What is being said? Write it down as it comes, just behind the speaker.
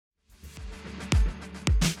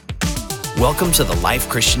Welcome to the Life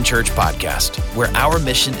Christian Church podcast, where our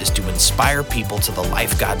mission is to inspire people to the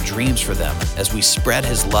life God dreams for them as we spread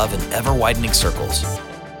His love in ever-widening circles.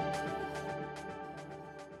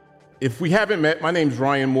 If we haven't met, my name's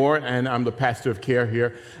Ryan Moore, and I'm the pastor of care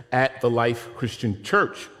here at the Life Christian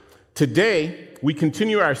Church. Today, we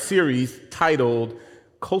continue our series titled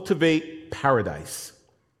Cultivate Paradise.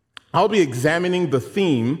 I'll be examining the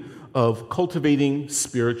theme of cultivating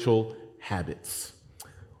spiritual habits.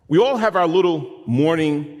 We all have our little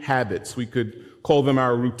morning habits. We could call them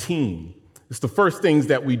our routine. It's the first things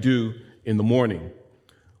that we do in the morning.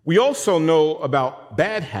 We also know about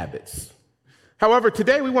bad habits. However,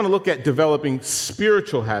 today we want to look at developing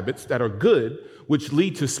spiritual habits that are good, which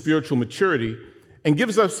lead to spiritual maturity, and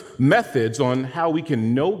gives us methods on how we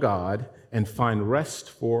can know God and find rest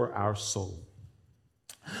for our soul.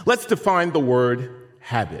 Let's define the word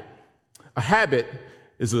habit. A habit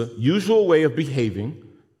is a usual way of behaving,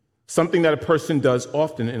 something that a person does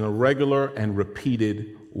often in a regular and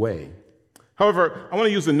repeated way. However, I want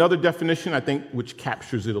to use another definition, I think, which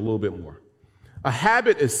captures it a little bit more. A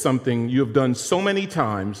habit is something you have done so many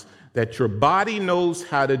times that your body knows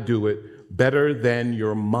how to do it better than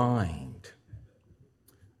your mind.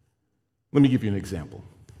 Let me give you an example.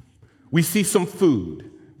 We see some food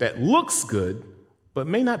that looks good, but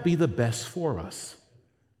may not be the best for us.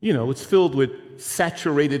 You know, it's filled with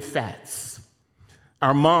saturated fats.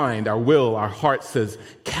 Our mind, our will, our heart says,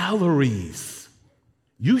 calories.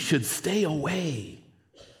 You should stay away.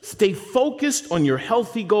 Stay focused on your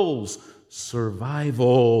healthy goals.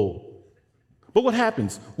 Survival. But what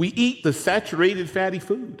happens? We eat the saturated fatty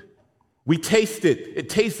food. We taste it. It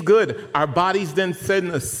tastes good. Our bodies then send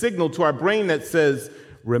a signal to our brain that says,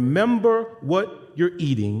 remember what you're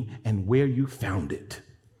eating and where you found it.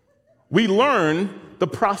 We learn the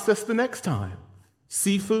process the next time.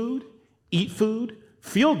 See food, eat food,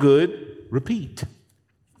 feel good, repeat.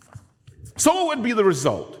 So what would be the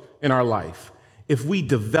result in our life if we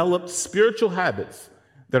developed spiritual habits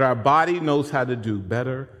that our body knows how to do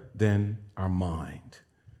better than our mind?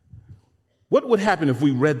 What would happen if we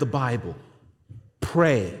read the Bible,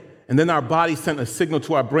 pray, and then our body sent a signal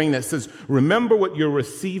to our brain that says, remember what you're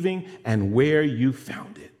receiving and where you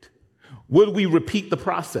found it? Would we repeat the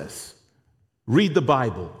process? Read the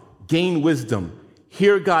Bible, gain wisdom,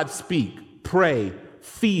 hear God speak, pray,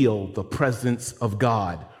 feel the presence of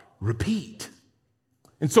God, repeat.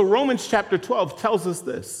 And so Romans chapter 12 tells us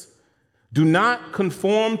this. Do not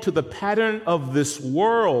conform to the pattern of this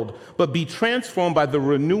world, but be transformed by the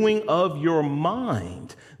renewing of your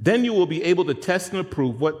mind. Then you will be able to test and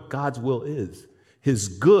approve what God's will is, His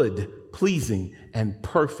good, pleasing, and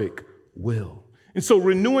perfect will. And so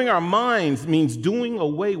renewing our minds means doing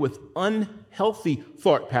away with unhealthy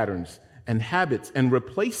thought patterns and habits and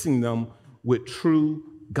replacing them with true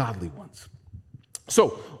godly ones. So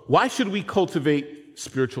why should we cultivate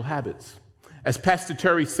spiritual habits? As Pastor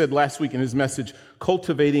Terry said last week in his message,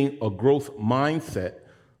 Cultivating a Growth Mindset,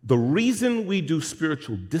 the reason we do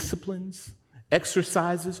spiritual disciplines,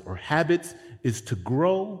 exercises, or habits is to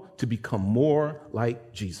grow to become more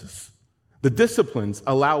like Jesus. The disciplines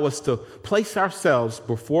allow us to place ourselves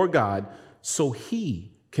before God so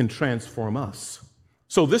He can transform us.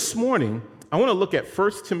 So this morning, I want to look at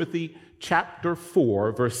 1 Timothy chapter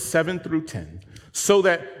 4, verse 7 through 10, so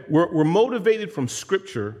that we're motivated from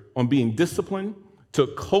Scripture on being disciplined to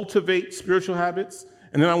cultivate spiritual habits.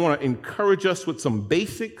 And then I want to encourage us with some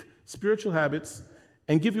basic spiritual habits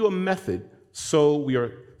and give you a method so we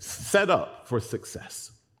are set up for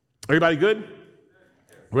success. Everybody good?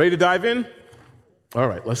 Ready to dive in? All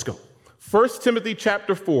right, let's go. 1 Timothy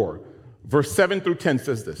chapter 4, verse 7 through 10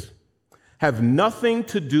 says this. Have nothing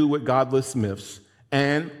to do with godless myths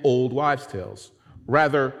and old wives' tales.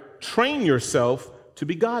 Rather, train yourself to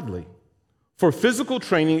be godly. For physical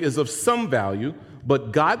training is of some value,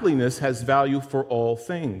 but godliness has value for all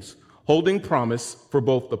things, holding promise for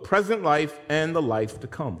both the present life and the life to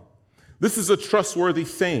come. This is a trustworthy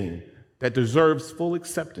saying that deserves full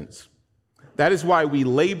acceptance. That is why we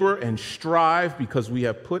labor and strive, because we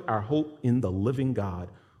have put our hope in the living God,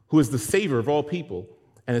 who is the Savior of all people,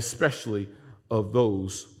 and especially of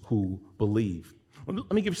those who believe.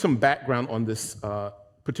 Let me give you some background on this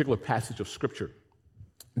particular passage of Scripture.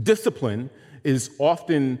 Discipline is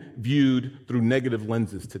often viewed through negative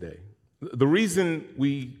lenses today. The reason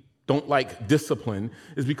we don't like discipline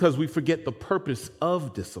is because we forget the purpose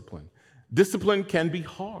of discipline. Discipline can be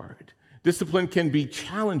hard. Discipline can be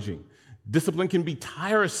challenging. Discipline can be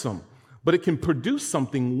tiresome, but it can produce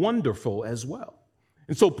something wonderful as well.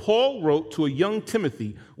 And so Paul wrote to a young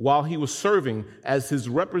Timothy while he was serving as his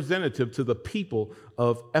representative to the people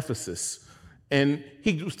of Ephesus. And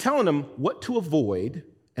he was telling them what to avoid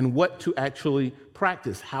and what to actually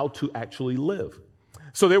practice, how to actually live.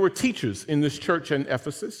 So there were teachers in this church in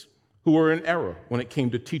Ephesus who were in error when it came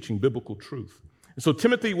to teaching biblical truth. And so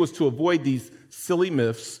Timothy was to avoid these silly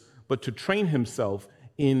myths, but to train himself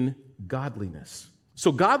in godliness.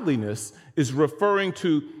 So godliness is referring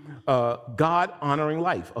to God-honoring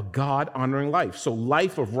life, a God-honoring life. So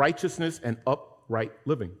life of righteousness and upright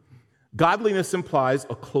living. Godliness implies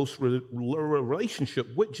a close relationship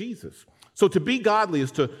with Jesus. So to be godly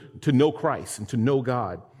is to know Christ and to know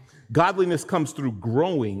God. Godliness comes through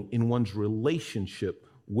growing in one's relationship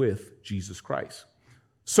with Jesus Christ.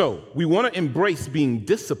 So we want to embrace being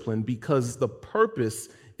disciplined because the purpose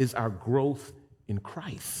is our growth in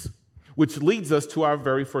Christ, which leads us to our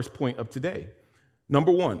very first point of today.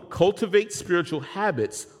 Number one, cultivate spiritual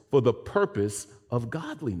habits for the purpose of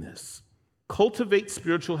godliness. Cultivate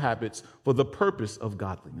spiritual habits for the purpose of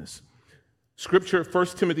godliness. Scripture, 1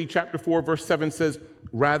 Timothy chapter 4, verse 7 says,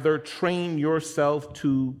 rather train yourself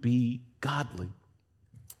to be godly.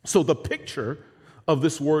 So the picture of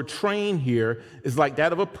this word train here is like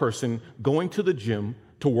that of a person going to the gym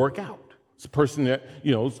to work out. It's a person that,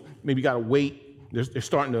 maybe got to wait. They're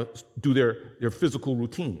starting to do their physical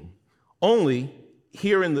routine. Only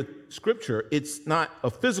here in the scripture, it's not a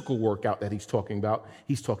physical workout that he's talking about.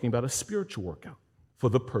 He's talking about a spiritual workout for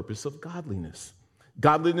the purpose of godliness.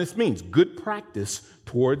 Godliness means good practice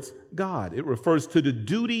towards God. It refers to the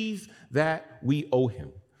duties that we owe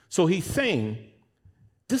him. So he's saying,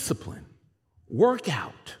 discipline, work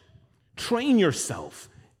out, train yourself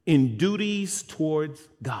in duties towards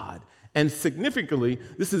God. And significantly,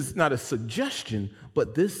 this is not a suggestion,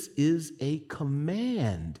 but this is a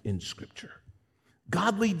command in Scripture.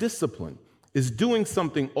 Godly discipline is doing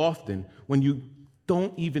something often when you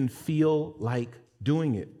don't even feel like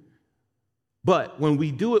doing it. But when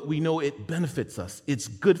we do it, we know it benefits us. It's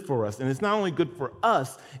good for us. And it's not only good for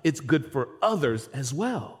us, it's good for others as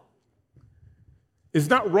well. It's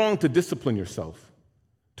not wrong to discipline yourself,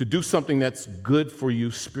 to do something that's good for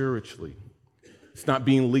you spiritually. It's not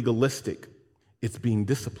being legalistic. It's being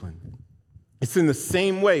disciplined. It's in the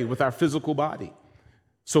same way with our physical body.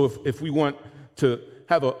 So if we want to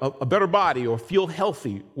have a better body or feel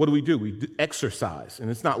healthy, what do? We exercise.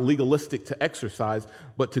 And it's not legalistic to exercise,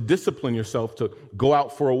 but to discipline yourself to go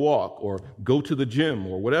out for a walk or go to the gym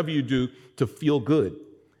or whatever you do to feel good.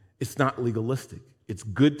 It's not legalistic. It's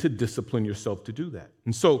good to discipline yourself to do that.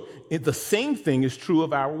 And so the same thing is true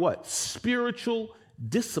of our what? Spiritual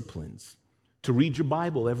disciplines. To read your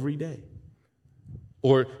Bible every day,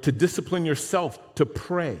 or to discipline yourself to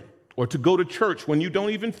pray, or to go to church when you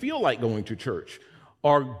don't even feel like going to church,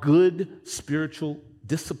 are good spiritual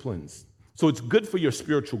disciplines. So it's good for your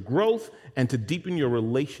spiritual growth and to deepen your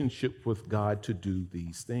relationship with God to do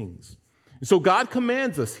these things. And so God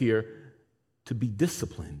commands us here to be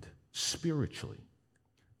disciplined spiritually.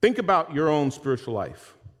 Think about your own spiritual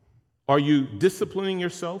life. Are you disciplining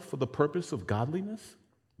yourself for the purpose of godliness?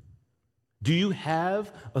 Do you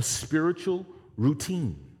have a spiritual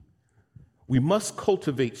routine? We must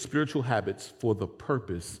cultivate spiritual habits for the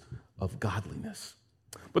purpose of godliness.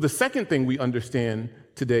 But the second thing we understand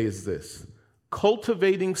today is this.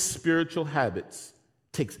 Cultivating spiritual habits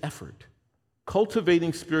takes effort.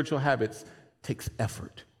 Cultivating spiritual habits takes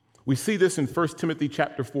effort. We see this in 1 Timothy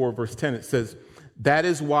chapter 4, verse 10. It says, that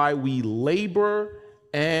is why we labor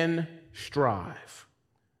and strive.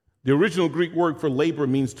 The original Greek word for labor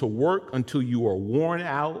means to work until you are worn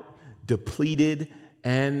out, depleted,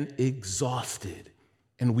 and exhausted.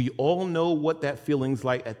 And we all know what that feeling's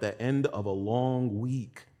like at the end of a long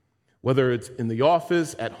week. Whether it's in the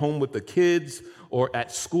office, at home with the kids, or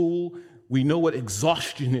at school, we know what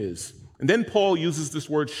exhaustion is. And then Paul uses this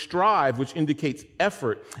word strive, which indicates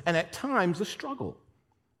effort, and at times a struggle.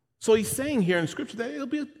 So he's saying here in Scripture that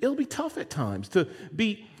it'll be tough at times to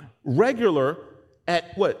be regular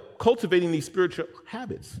at what? Cultivating these spiritual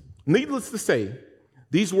habits. Needless to say,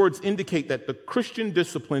 these words indicate that the Christian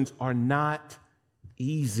disciplines are not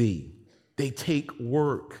easy. They take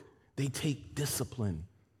work. They take discipline.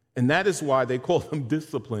 And that is why they call them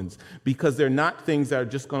disciplines, because they're not things that are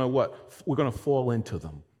just going to what? We're going to fall into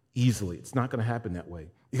them easily. It's not going to happen that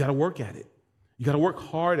way. You got to work at it. You got to work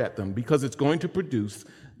hard at them because it's going to produce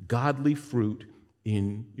godly fruit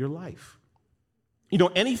in your life. You know,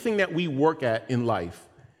 anything that we work at in life,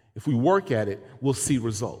 if we work at it, we'll see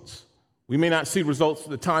results. We may not see results at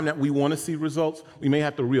the time that we want to see results. We may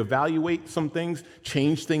have to reevaluate some things,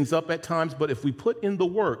 change things up at times, but if we put in the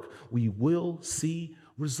work, we will see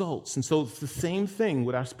results. And so it's the same thing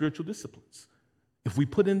with our spiritual disciplines. If we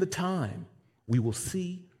put in the time, we will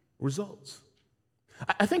see results.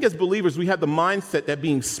 I think as believers, we have the mindset that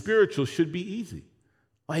being spiritual should be easy.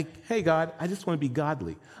 Like, hey, God, I just want to be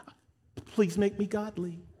godly. Please make me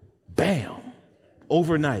godly. Bam,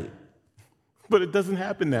 overnight. But it doesn't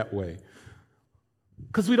happen that way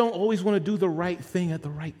because we don't always want to do the right thing at the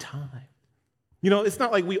right time. You know, it's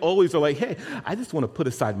not like we always are like, hey, I just want to put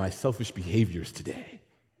aside my selfish behaviors today.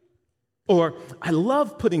 Or I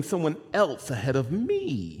love putting someone else ahead of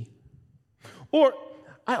me. Or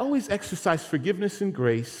I always exercise forgiveness and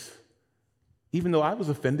grace, even though I was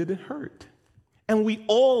offended and hurt. And we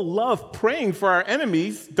all love praying for our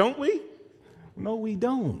enemies, don't we? No, we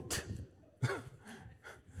don't.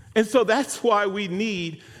 And so that's why we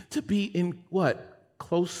need to be in what?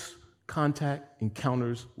 Close contact,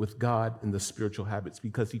 encounters with God in the spiritual habits,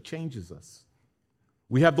 because he changes us.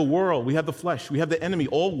 We have the world, we have the flesh, we have the enemy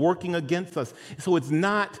all working against us. So it's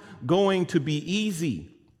not going to be easy,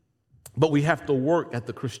 but we have to work at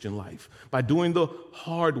the Christian life by doing the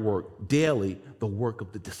hard work daily, the work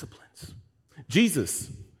of the disciplines.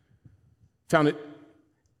 Jesus found it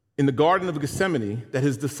in the Garden of Gethsemane that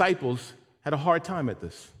his disciples had a hard time at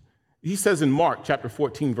this. He says in Mark chapter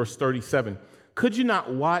 14, verse 37, "Could you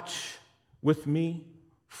not watch with me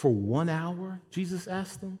for 1 hour?" Jesus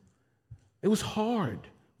asked them. It was hard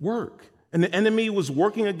work, and the enemy was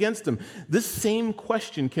working against them. This same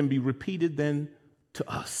question can be repeated then to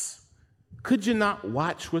us. Could you not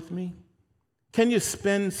watch with me? Can you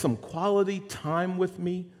spend some quality time with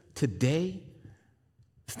me today?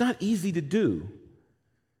 It's not easy to do.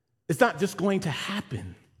 It's not just going to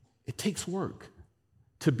happen. It takes work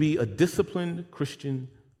to be a disciplined Christian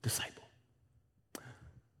disciple.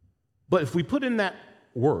 But if we put in that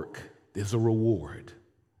work, there's a reward.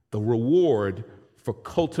 The reward for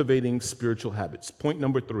cultivating spiritual habits. Point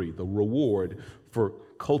number 3, the reward for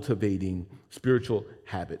cultivating spiritual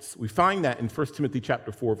habits. We find that in 1 Timothy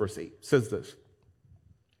chapter 4, verse 8. It says this,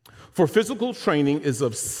 "For physical training is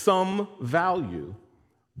of some value,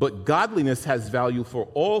 but godliness has value for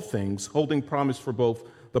all things, holding promise for both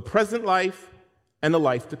the present life and the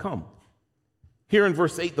life to come." Here in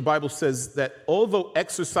verse 8, the Bible says that although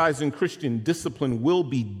exercising Christian discipline will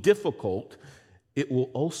be difficult, it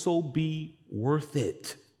will also be worth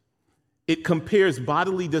it. It compares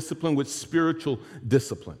bodily discipline with spiritual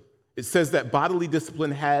discipline. It says that bodily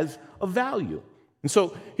discipline has a value. And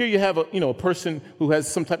so here you have a person who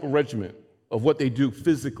has some type of regimen of what they do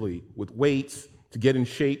physically with weights to get in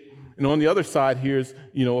shape. And on the other side, here's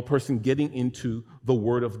a person getting into the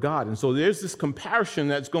Word of God. And so there's this comparison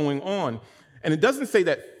that's going on. And it doesn't say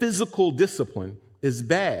that physical discipline is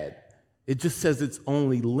bad. It just says it's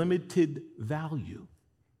only limited value.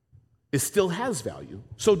 It still has value,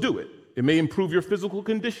 so do it. It may improve your physical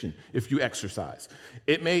condition if you exercise.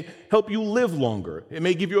 It may help you live longer. It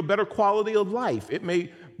may give you a better quality of life. It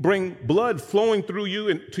may bring blood flowing through you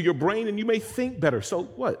and to your brain, and you may think better. So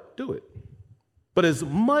what? Do it. But as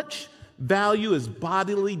much value as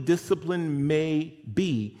bodily discipline may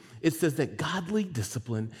be, it says that godly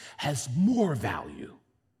discipline has more value.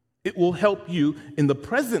 It will help you in the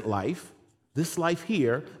present life, this life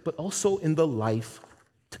here, but also in the life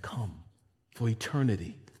to come for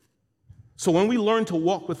eternity. So when we learn to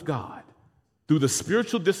walk with God through the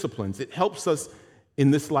spiritual disciplines, it helps us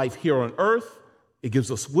in this life here on earth. It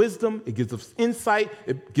gives us wisdom. It gives us insight.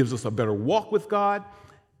 It gives us a better walk with God.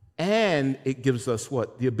 And it gives us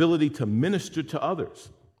what? The ability to minister to others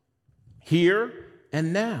here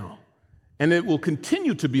and now. And it will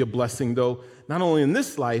continue to be a blessing, though, not only in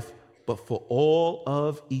this life, but for all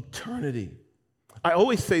of eternity. I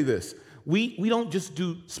always say this. We don't just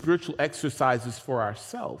do spiritual exercises for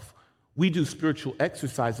ourselves. We do spiritual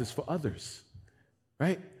exercises for others,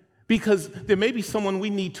 right? Because there may be someone we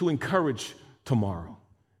need to encourage tomorrow.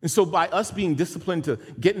 And so by us being disciplined to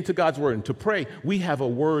get into God's word and to pray, we have a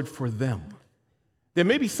word for them. There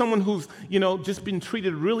may be someone who's, just been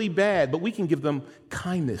treated really bad, but we can give them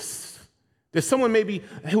kindness. There's someone maybe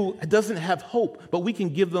who doesn't have hope, but we can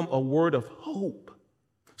give them a word of hope.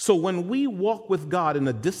 So when we walk with God in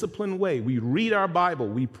a disciplined way, we read our Bible,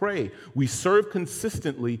 we pray, we serve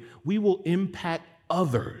consistently, we will impact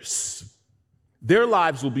others. Their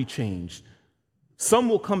lives will be changed. Some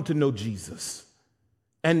will come to know Jesus.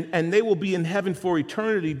 And they will be in heaven for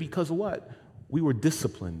eternity because of what? We were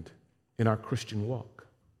disciplined in our Christian walk.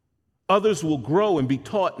 Others will grow and be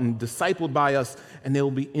taught and discipled by us, and they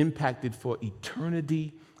will be impacted for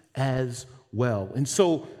eternity as well. And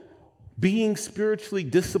so being spiritually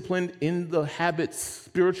disciplined in the habits,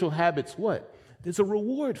 spiritual habits, what? There's a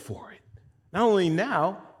reward for it. Not only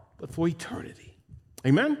now, but for eternity.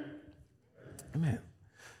 Amen? Amen.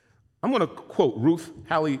 I'm going to quote Ruth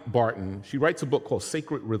Haley Barton. She writes a book called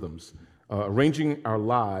Sacred Rhythms. Arranging Our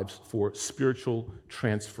Lives for Spiritual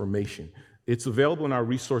Transformation. It's available in our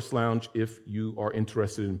resource lounge if you are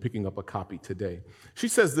interested in picking up a copy today. She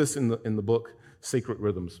says this in the book, Sacred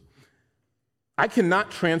Rhythms. I cannot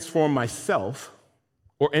transform myself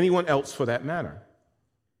or anyone else for that matter.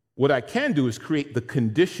 What I can do is create the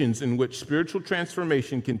conditions in which spiritual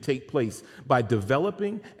transformation can take place by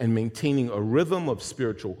developing and maintaining a rhythm of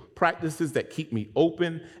spiritual practices that keep me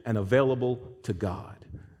open and available to God.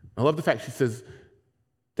 I love the fact she says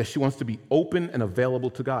that she wants to be open and available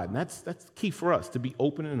to God. And that's key for us, to be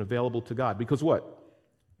open and available to God. Because what?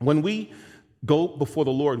 When we go before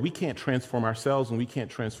the Lord, we can't transform ourselves and we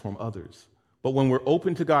can't transform others. But when we're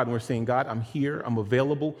open to God and we're saying, God, I'm here, I'm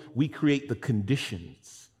available, we create the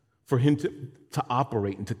conditions for him to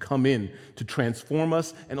operate and to come in, to transform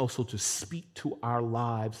us, and also to speak to our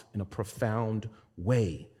lives in a profound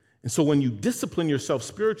way. And so when you discipline yourself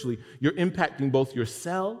spiritually, you're impacting both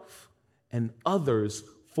yourself and others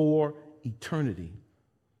for eternity.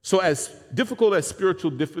 So as difficult as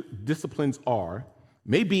spiritual disciplines are,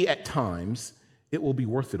 maybe at times, it will be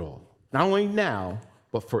worth it all. Not only now,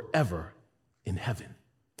 but forever in heaven.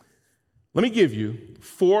 Let me give you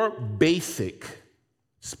 4 basic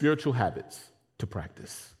spiritual habits to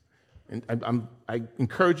practice. And I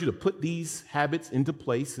encourage you to put these habits into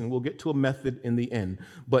place, and we'll get to a method in the end.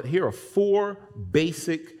 But here are 4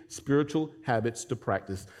 basic spiritual habits to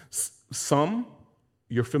practice. Some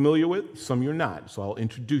you're familiar with, some you're not. So I'll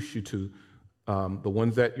introduce you to the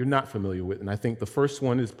ones that you're not familiar with. And I think the first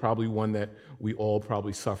one is probably one that we all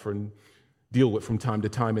probably suffer and deal with from time to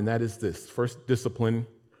time, and that is this. First discipline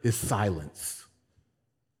is silence.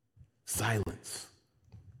 Silence.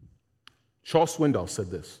 Charles Swindoll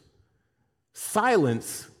said this: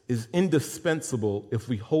 silence is indispensable if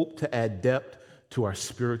we hope to add depth to our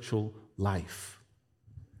spiritual life.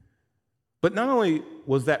 But not only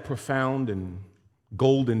was that profound and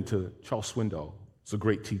golden to Charles Swindoll, he's a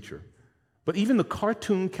great teacher, but even the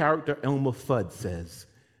cartoon character Elmer Fudd says,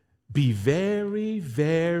 be very,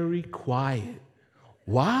 very quiet.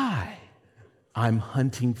 Why? I'm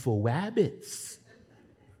hunting for rabbits.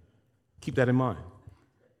 Keep that in mind,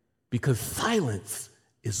 because silence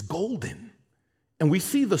is golden. And we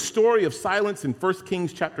see the story of silence in 1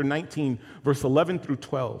 Kings chapter 19, verse 11 through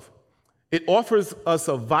 12. It offers us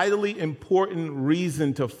a vitally important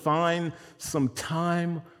reason to find some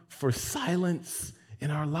time for silence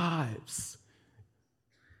in our lives.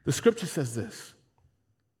 The scripture says this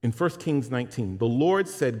in 1 Kings 19. The Lord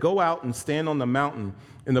said, go out and stand on the mountain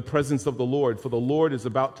in the presence of the Lord, for the Lord is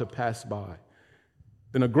about to pass by.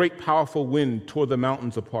 Then a great powerful wind tore the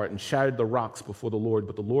mountains apart and shattered the rocks before the Lord,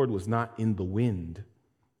 but the Lord was not in the wind.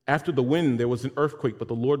 After the wind, there was an earthquake, but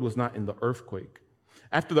the Lord was not in the earthquake.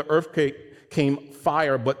 After the earthquake came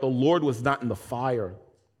fire, but the Lord was not in the fire.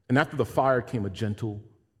 And after the fire came a gentle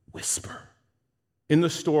whisper. In the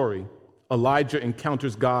story, Elijah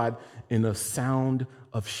encounters God in a sound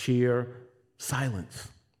of sheer silence.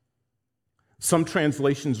 Some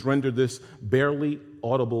translations render this barely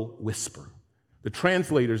audible whisper. The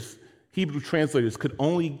translators, Hebrew translators, could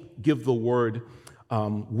only give the word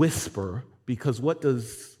whisper because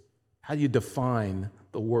how do you define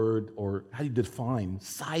the word, or how do you define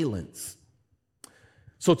silence?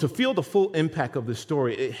 So to feel the full impact of this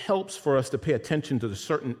story, it helps for us to pay attention to the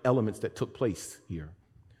certain elements that took place here.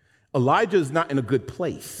 Elijah is not in a good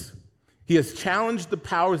place. He has challenged the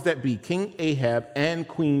powers that be, King Ahab and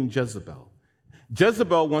Queen Jezebel.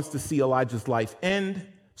 Jezebel wants to see Elijah's life end,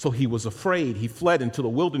 so he was afraid. He fled into the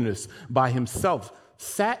wilderness by himself,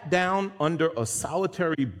 sat down under a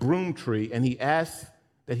solitary broom tree, and he asked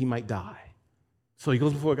that he might die. So he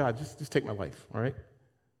goes before God, just take my life, all right?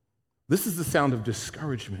 This is the sound of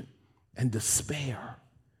discouragement and despair.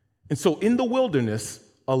 And so in the wilderness,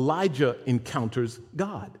 Elijah encounters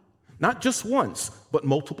God, not just once, but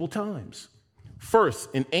multiple times.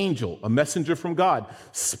 First, an angel, a messenger from God,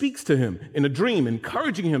 speaks to him in a dream,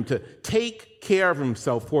 encouraging him to take care of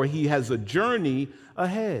himself, for he has a journey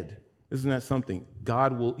ahead. Isn't that something?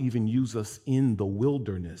 God will even use us in the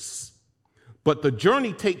wilderness. But the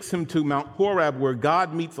journey takes him to Mount Horeb, where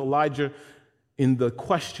God meets Elijah in the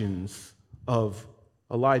questions of,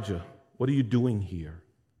 Elijah, what are you doing here?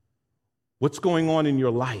 What's going on in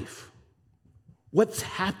your life? What's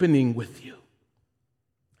happening with you?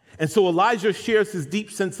 And so Elijah shares his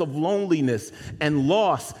deep sense of loneliness and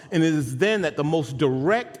loss, and it is then that the most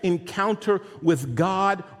direct encounter with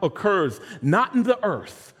God occurs, not in the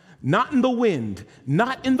earth, not in the wind,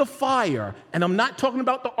 not in the fire, and I'm not talking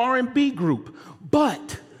about the R&B group,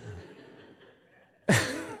 but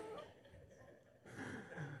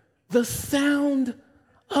the sound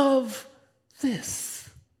of this.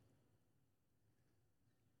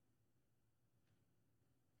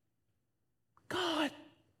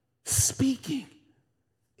 speaking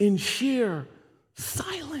in sheer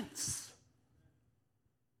silence.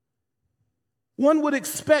 One would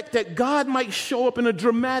expect that God might show up in a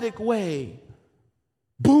dramatic way,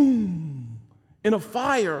 boom, in a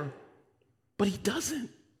fire, but he doesn't.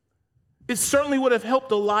 It certainly would have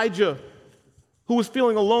helped Elijah, who was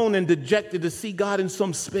feeling alone and dejected, to see God in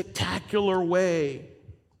some spectacular way.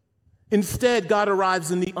 Instead, God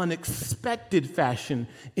arrives in the unexpected fashion,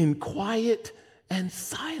 in quiet and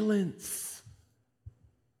silence.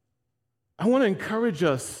 I want to encourage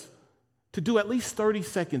us to do at least 30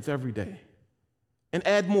 seconds every day and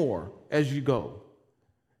add more as you go.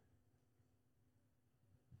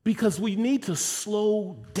 Because we need to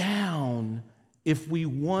slow down if we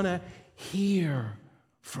want to hear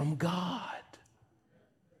from God.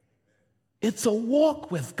 It's a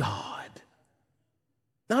walk with God,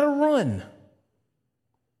 not a run.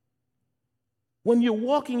 When you're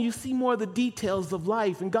walking, you see more of the details of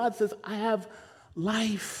life, and God says, I have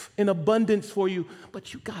life in abundance for you,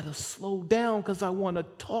 but you got to slow down because I want to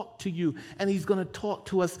talk to you, and he's going to talk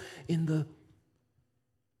to us in the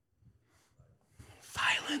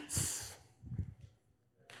silence.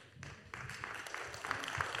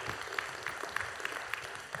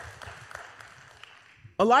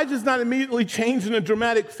 Elijah's not immediately changed in a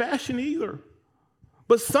dramatic fashion either.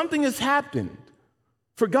 But something has happened.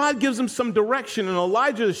 For God gives him some direction, and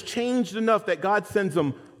Elijah has changed enough that God sends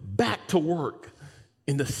him back to work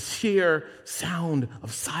in the sheer sound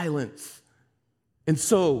of silence. And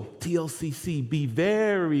so, TLCC, be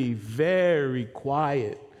very, very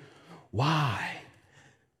quiet. Why?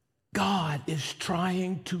 God is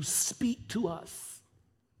trying to speak to us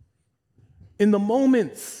in the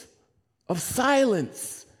moments of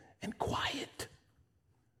silence and quiet.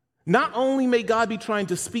 Not only may God be trying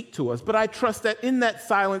to speak to us, but I trust that in that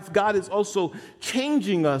silence, God is also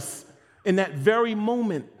changing us in that very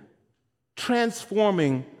moment,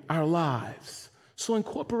 transforming our lives. So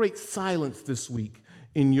incorporate silence this week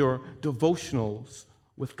in your devotionals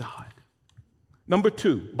with God. Number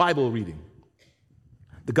 2, Bible reading.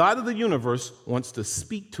 The God of the universe wants to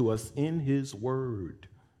speak to us in his word.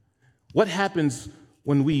 What happens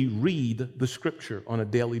when we read the scripture on a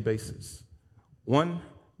daily basis? 1,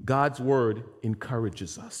 God's word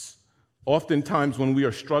encourages us. Oftentimes when we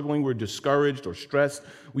are struggling, we're discouraged or stressed,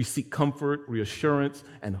 we seek comfort, reassurance,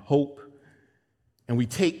 and hope. And we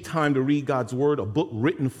take time to read God's word, a book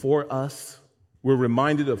written for us. We're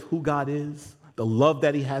reminded of who God is, the love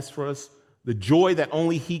that he has for us, the joy that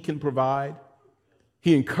only he can provide.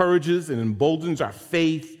 He encourages and emboldens our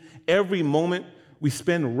faith every moment we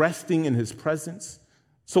spend resting in his presence.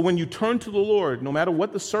 So when you turn to the Lord, no matter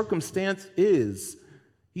what the circumstance is,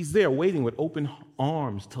 he's there waiting with open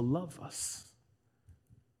arms to love us.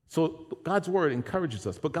 So God's word encourages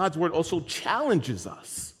us, but God's word also challenges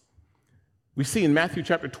us. We see in Matthew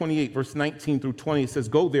chapter 28, verse 19 through 20, it says,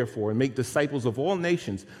 "Go therefore and make disciples of all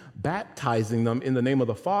nations, baptizing them in the name of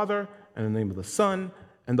the Father and in the name of the Son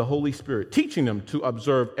and the Holy Spirit, teaching them to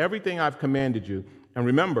observe everything I've commanded you. And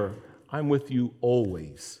remember, I'm with you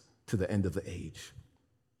always to the end of the age."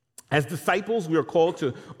 As disciples, we are called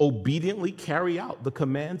to obediently carry out the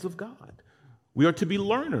commands of God. We are to be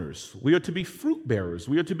learners. We are to be fruit bearers.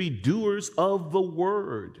 We are to be doers of the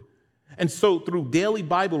word. And so through daily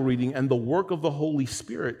Bible reading and the work of the Holy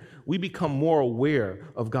Spirit, we become more aware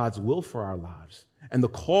of God's will for our lives and the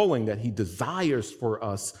calling that he desires for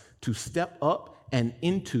us to step up and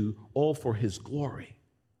into, all for his glory.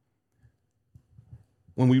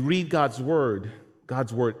 When we read God's word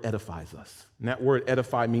edifies us. And that word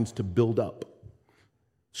edify means to build up.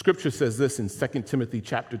 Scripture says this in 2 Timothy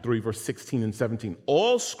chapter 3, verse 16 and 17.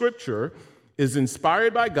 All scripture is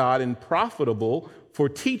inspired by God and profitable for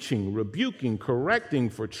teaching, rebuking, correcting,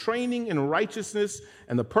 for training in righteousness.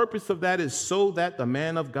 And the purpose of that is so that the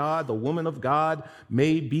man of God, the woman of God,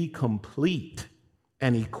 may be complete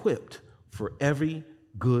and equipped for every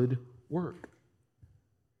good work.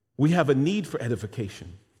 We have a need for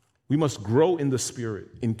edification. We must grow in the Spirit,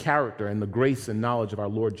 in character, and the grace and knowledge of our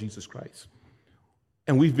Lord Jesus Christ.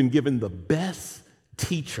 And we've been given the best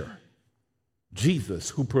teacher,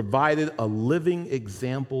 Jesus, who provided a living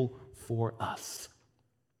example for us.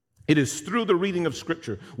 It is through the reading of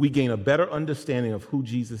Scripture we gain a better understanding of who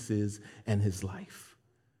Jesus is and his life.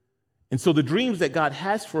 And so the dreams that God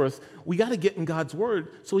has for us, we got to get in God's word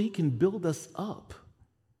so he can build us up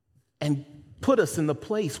and put us in the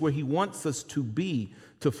place where he wants us to be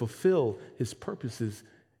to fulfill his purposes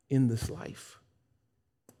in this life.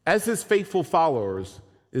 As his faithful followers,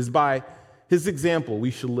 it is by his example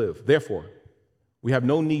we should live. Therefore, we have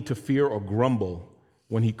no need to fear or grumble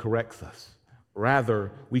when he corrects us.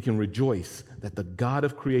 Rather, we can rejoice that the God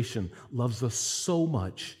of creation loves us so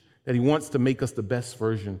much that he wants to make us the best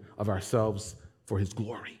version of ourselves for his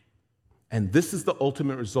glory. And this is the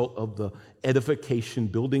ultimate result of the edification,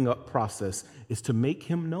 building up process, is to make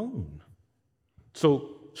him known.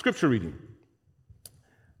 So, scripture reading.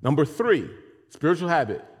 Number 3, spiritual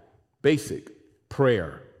habit, basic,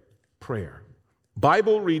 prayer. Prayer.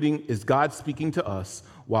 Bible reading is God speaking to us,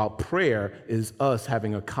 while prayer is us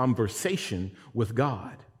having a conversation with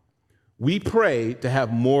God. We pray to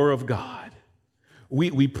have more of God.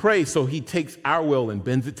 We pray so he takes our will and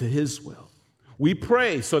bends it to his will. We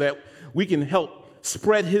pray so that we can help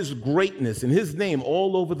spread his greatness and his name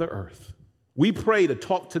all over the earth. We pray to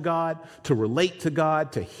talk to God, to relate to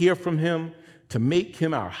God, to hear from him, to make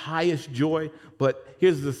him our highest joy. But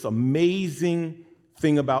here's this amazing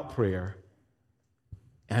thing about prayer,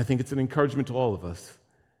 and I think it's an encouragement to all of us.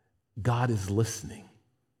 God is listening.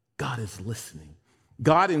 God is listening.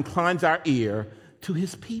 God inclines our ear to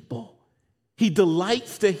his people. He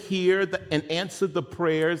delights to hear and answer the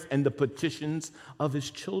prayers and the petitions of his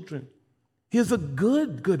children. He is a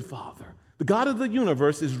good, good Father. The God of the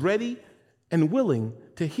universe is ready and willing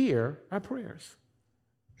to hear our prayers.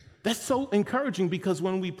 That's so encouraging, because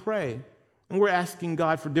when we pray and we're asking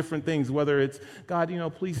God for different things, whether it's, God,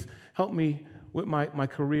 please help me with my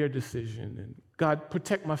career decision, and God,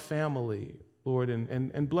 protect my family, Lord,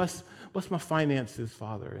 and bless my finances,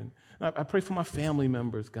 Father, and I pray for my family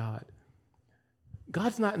members, God.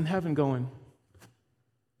 God's not in heaven going,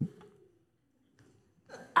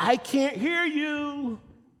 I can't hear you.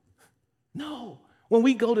 No. When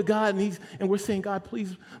we go to God and we're saying, God,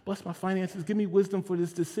 please bless my finances, give me wisdom for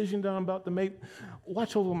this decision that I'm about to make,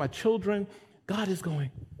 watch over my children, God is going,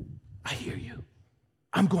 I hear you.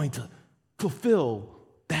 I'm going to fulfill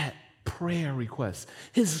that prayer request.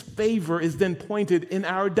 His favor is then pointed in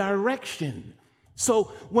our direction. So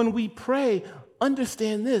when we pray,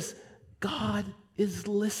 understand this, God is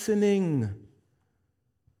listening.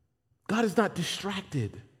 God is not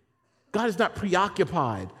distracted. God is not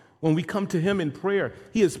preoccupied. When we come to him in prayer,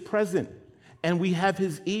 he is present and we have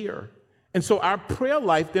his ear. And so our prayer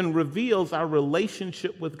life then reveals our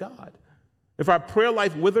relationship with God. If our prayer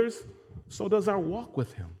life withers, so does our walk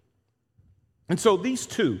with him. And so these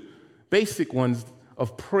two basic ones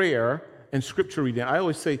of prayer and scripture reading, I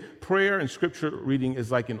always say prayer and scripture reading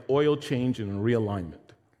is like an oil change and a realignment.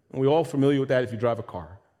 And we're all familiar with that if you drive a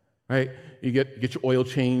car, right? You get your oil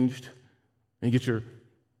changed and you get your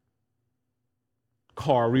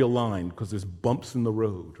car realigned because there's bumps in the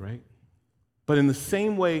road, right? But in the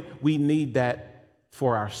same way, we need that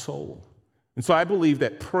for our soul. And so I believe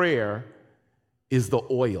that prayer is the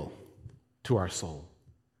oil to our soul.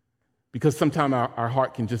 Because sometimes our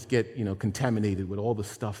heart can just get, contaminated with all the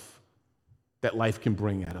stuff that life can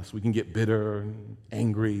bring at us. We can get bitter,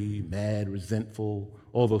 angry, mad, resentful,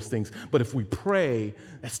 all those things. But if we pray,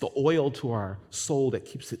 that's the oil to our soul that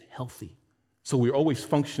keeps it healthy. So we're always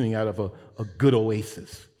functioning out of a good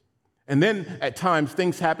oasis. And then at times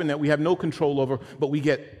things happen that we have no control over, but we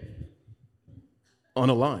get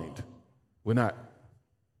unaligned. We're not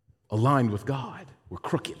aligned with God. We're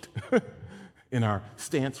crooked in our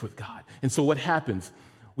stance with God. And so what happens?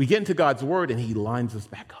 We get into God's word and he lines us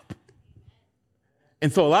back up.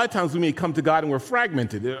 And so a lot of times we may come to God and we're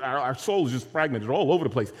fragmented. Our soul is just fragmented all over the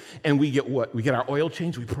place. And we get what? We get our oil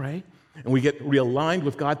changed, we pray, and we get realigned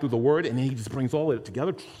with God through the word, and then he just brings all of it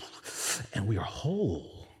together, and we are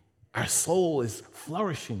whole. Our soul is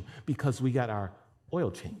flourishing because we got our oil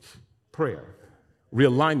change, prayer,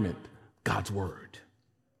 realignment, God's word.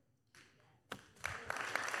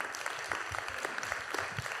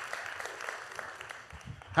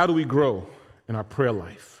 How do we grow in our prayer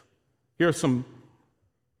life? Here are some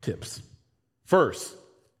tips. First,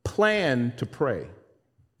 plan to pray.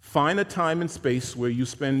 Find a time and space where you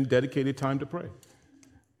spend dedicated time to pray.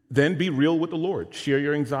 Then be real with the Lord. Share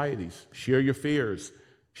your anxieties, share your fears,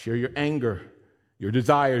 share your anger, your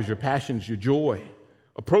desires, your passions, your joy.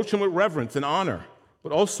 Approach him with reverence and honor,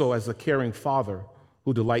 but also as a caring father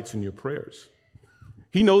who delights in your prayers.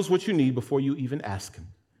 He knows what you need before you even ask him.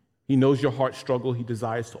 He knows your heart struggle. He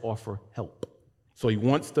desires to offer help. So he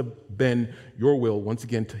wants to bend your will once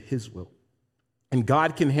again to his will. And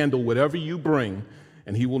God can handle whatever you bring,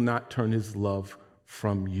 and he will not turn his love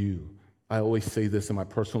from you. I always say this in my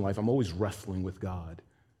personal life. I'm always wrestling with God.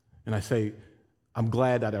 And I say, I'm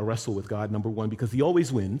glad that I wrestle with God, number one, because he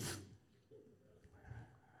always wins.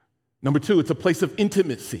 Number two, it's a place of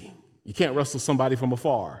intimacy. You can't wrestle somebody from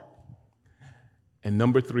afar. And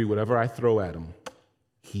number three, whatever I throw at him,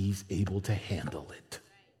 he's able to handle it.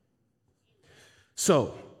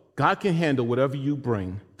 So, God can handle whatever you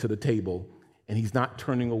bring to the table, and he's not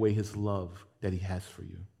turning away his love that he has for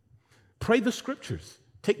you. Pray the scriptures.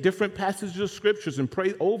 Take different passages of scriptures and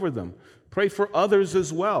pray over them. Pray for others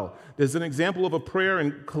as well. There's an example of a prayer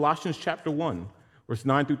in Colossians chapter 1, verse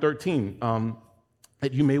 9 through 13,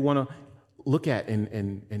 that you may want to look at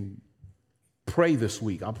and pray this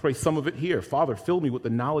week. I'll pray some of it here. Father, fill me with the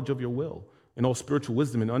knowledge of your will and all spiritual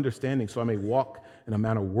wisdom and understanding so I may walk in a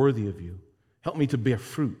manner worthy of you. Help me to bear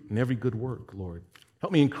fruit in every good work, Lord.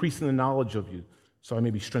 Help me increase in the knowledge of you so I may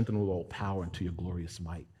be strengthened with all power into your glorious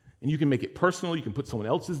might. And you can make it personal. You can put someone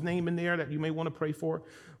else's name in there that you may want to pray for.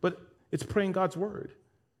 But it's praying God's word.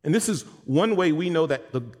 And this is one way we know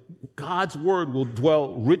that God's word will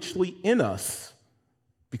dwell richly in us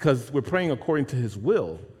because we're praying according to his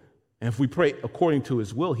will. And if we pray according to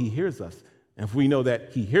his will, he hears us. And if we know that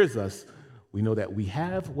he hears us, we know that we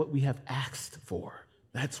have what we have asked for.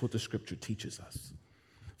 That's what the scripture teaches us.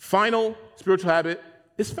 Final spiritual habit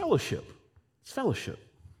is fellowship. It's fellowship.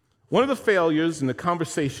 One of the failures in the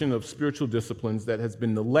conversation of spiritual disciplines that has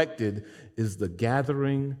been neglected is the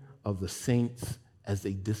gathering of the saints as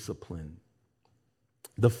a discipline.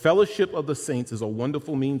 The fellowship of the saints is a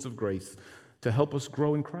wonderful means of grace to help us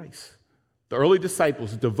grow in Christ. The early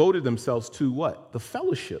disciples devoted themselves to what? The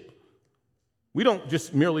fellowship. We don't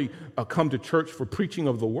just merely come to church for preaching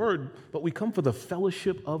of the word, but we come for the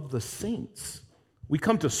fellowship of the saints. We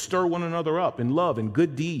come to stir one another up in love and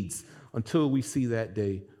good deeds until we see that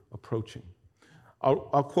day approaching.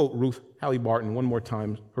 I'll quote Ruth Halliburton one more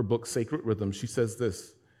time, her book, Sacred Rhythm. She says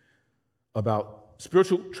this about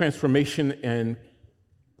spiritual transformation and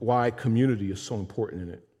why community is so important in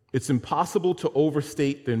it. It's impossible to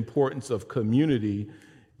overstate the importance of community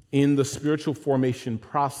in the spiritual formation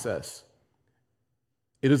process.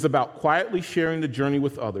 It is about quietly sharing the journey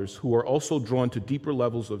with others who are also drawn to deeper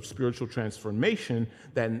levels of spiritual transformation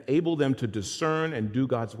that enable them to discern and do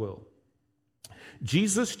God's will.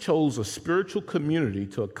 Jesus chose a spiritual community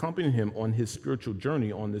to accompany him on his spiritual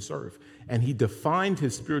journey on this earth, and he defined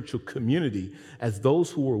his spiritual community as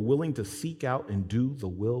those who were willing to seek out and do the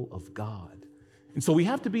will of God. And so we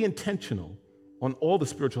have to be intentional on all the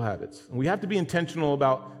spiritual habits, and we have to be intentional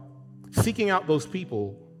about seeking out those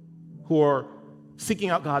people who are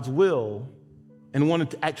seeking out God's will and wanting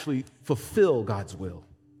to actually fulfill God's will.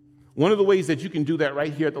 One of the ways that you can do that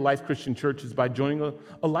right here at the Life Christian Church is by joining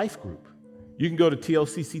a life group. You can go to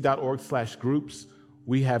tlcc.org/groups.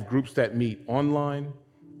 We have groups that meet online,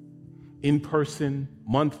 in person,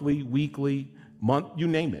 monthly, weekly, you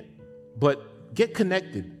name it. But get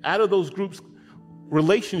connected. Out of those groups,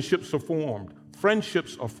 relationships are formed,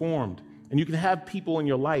 friendships are formed, and you can have people in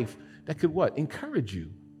your life that could what? Encourage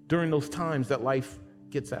you during those times that life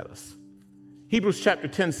gets at us. Hebrews chapter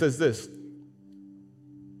 10 says this,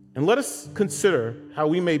 and let us consider how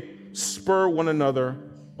we may spur one another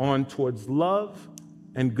on towards love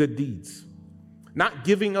and good deeds, not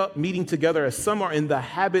giving up meeting together as some are in the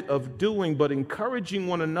habit of doing, but encouraging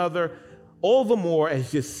one another all the more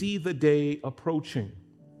as you see the day approaching.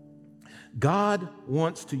 God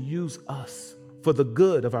wants to use us for the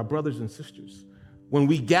good of our brothers and sisters. When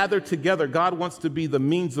we gather together, God wants to be the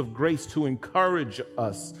means of grace to encourage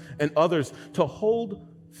us and others to hold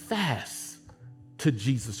fast to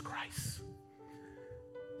Jesus Christ.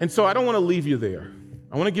 And so I don't want to leave you there.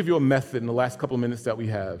 I want to give you a method in the last couple of minutes that we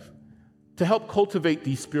have to help cultivate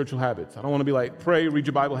these spiritual habits. I don't want to be like, pray, read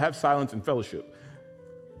your Bible, have silence and fellowship.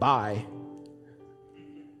 Bye.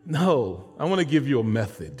 No, I want to give you a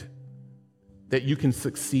method that you can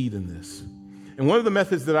succeed in this. And one of the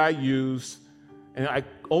methods that I use, and I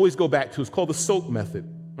always go back to, is called the SOAP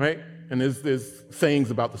method, right? And there's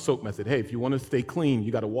sayings about the SOAP method. Hey, if you want to stay clean,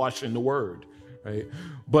 you got to wash in the word, right?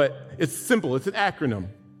 But it's simple. It's an acronym.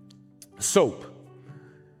 SOAP.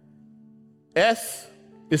 S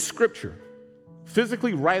is scripture.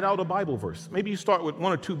 Physically write out a Bible verse. Maybe you start with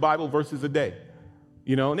 1 or 2 Bible verses a day,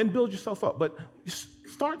 and then build yourself up. But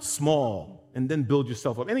start small and then build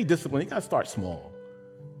yourself up. Any discipline, you got to start small,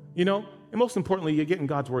 And most importantly, you're getting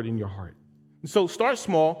God's word in your heart. And so start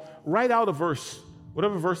small, write out a verse,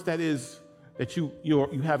 whatever verse that is that you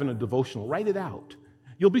have in a devotional, write it out.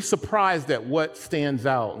 You'll be surprised at what stands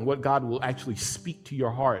out and what God will actually speak to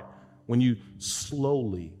your heart when you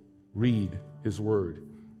slowly read his word.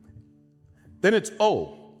 Then it's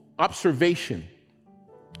O, observation.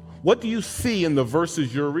 What do you see in the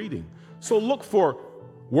verses you're reading? So look for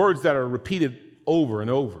words that are repeated over and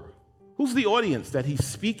over. Who's the audience that he's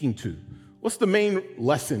speaking to? What's the main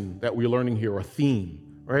lesson that we're learning here, or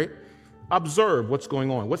theme, right? Observe what's going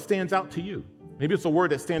on. What stands out to you? Maybe it's a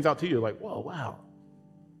word that stands out to you, like, whoa, wow.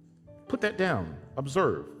 Put that down.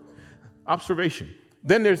 Observe. Observation.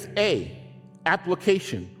 Then there's A,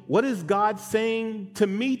 application. what is God saying to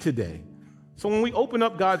me today? So when we open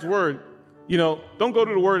up God's word, don't go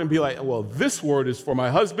to the word and be like, well, this word is for my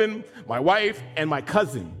husband, my wife, and my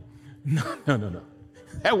cousin. No.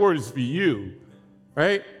 That word is for you,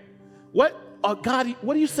 right? God,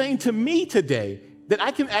 what are you saying to me today that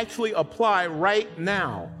I can actually apply right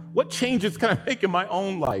now? What changes can I make in my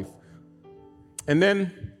own life? And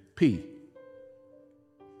then P,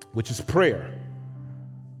 which is prayer.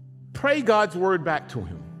 Pray God's word back to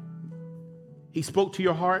him. He spoke to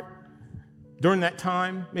your heart during that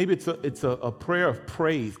time. Maybe it's a prayer of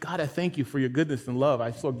praise. God, I thank you for your goodness and love.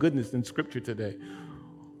 I saw goodness in Scripture today.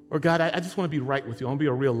 Or God, I just want to be right with you. I want to be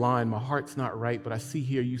a real lion. My heart's not right, but I see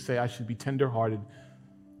here you say I should be tenderhearted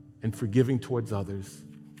and forgiving towards others.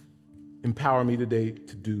 Empower me today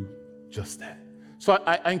to do just that. So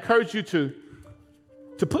I encourage you to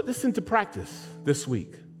put this into practice this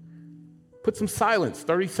week. Put some silence,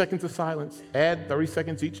 30 seconds of silence. Add 30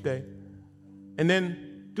 seconds each day. And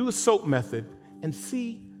then do a SOAP method and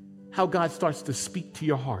see how God starts to speak to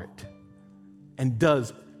your heart and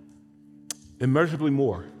does immeasurably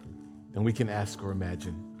more than we can ask or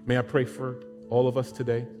imagine. May I pray for all of us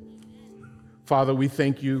today? Father, we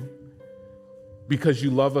thank you because you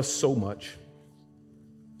love us so much.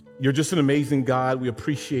 You're just an amazing God. We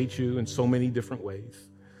appreciate you in so many different ways.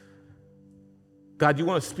 God, you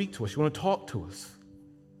want to speak to us. You want to talk to us.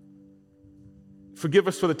 Forgive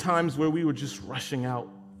us for the times where we were just rushing out,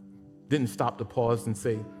 didn't stop to pause and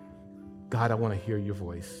say, God, I want to hear your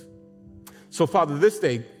voice. So, Father, this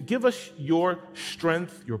day, give us your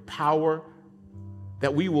strength, your power,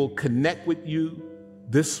 that we will connect with you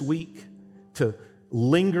this week, to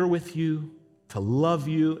linger with you, to love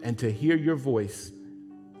you, and to hear your voice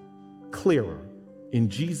clearer. In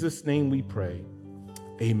Jesus' name we pray.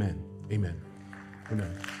 Amen. Amen.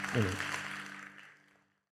 Amen. Amen.